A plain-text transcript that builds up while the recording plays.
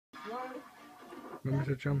No. Remember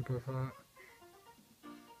to jump with that.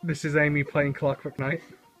 This is Amy playing Clockwork Knight.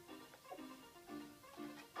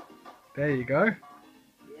 There you go.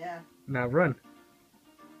 Yeah. Now run.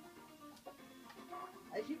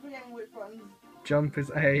 I keep forgetting which buttons. Jump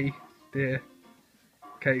is A, dear.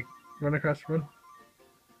 Okay, run across, run.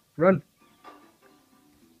 Run!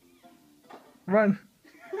 Run!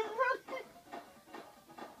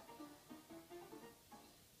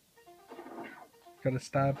 Gotta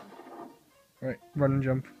stab. Right, run and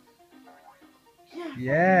jump.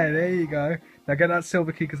 Yeah, there you go. Now get that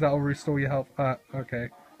silver key because that'll restore your health. Okay.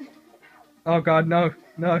 Oh god, no,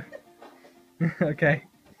 no. Okay.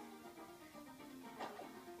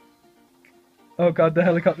 Oh god, the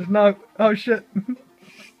helicopters. No! Oh shit! I'm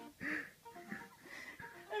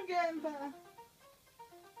getting better.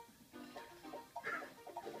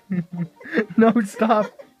 No,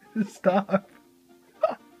 stop! Stop!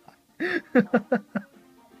 I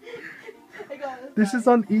got this. This is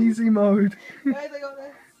on easy mode. Guys, I got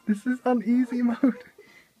this. This is on easy mode.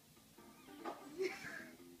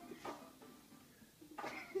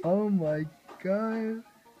 Oh my god.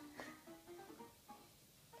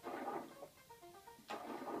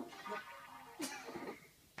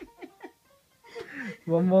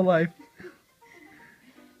 One more life.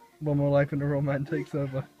 One more life and the roll man takes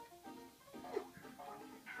over.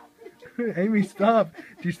 Amy, stop!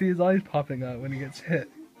 Do you see his eyes popping out when he gets hit?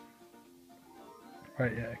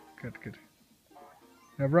 Right, yeah, good, good.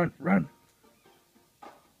 Now run, run!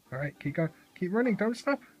 Alright, keep going. Keep running, don't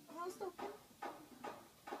stop! I'll stop.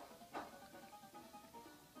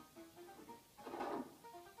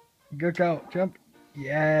 Good girl, jump!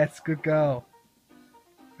 Yes, good girl!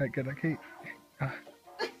 Right, good, okay.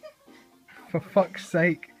 For fuck's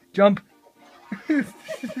sake, jump! Did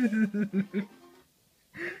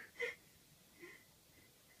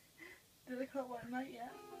I Clockwork Knight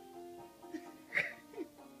yet?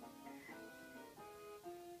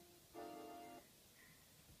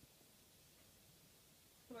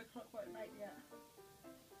 Did I Clockwork Knight yet?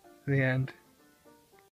 The end.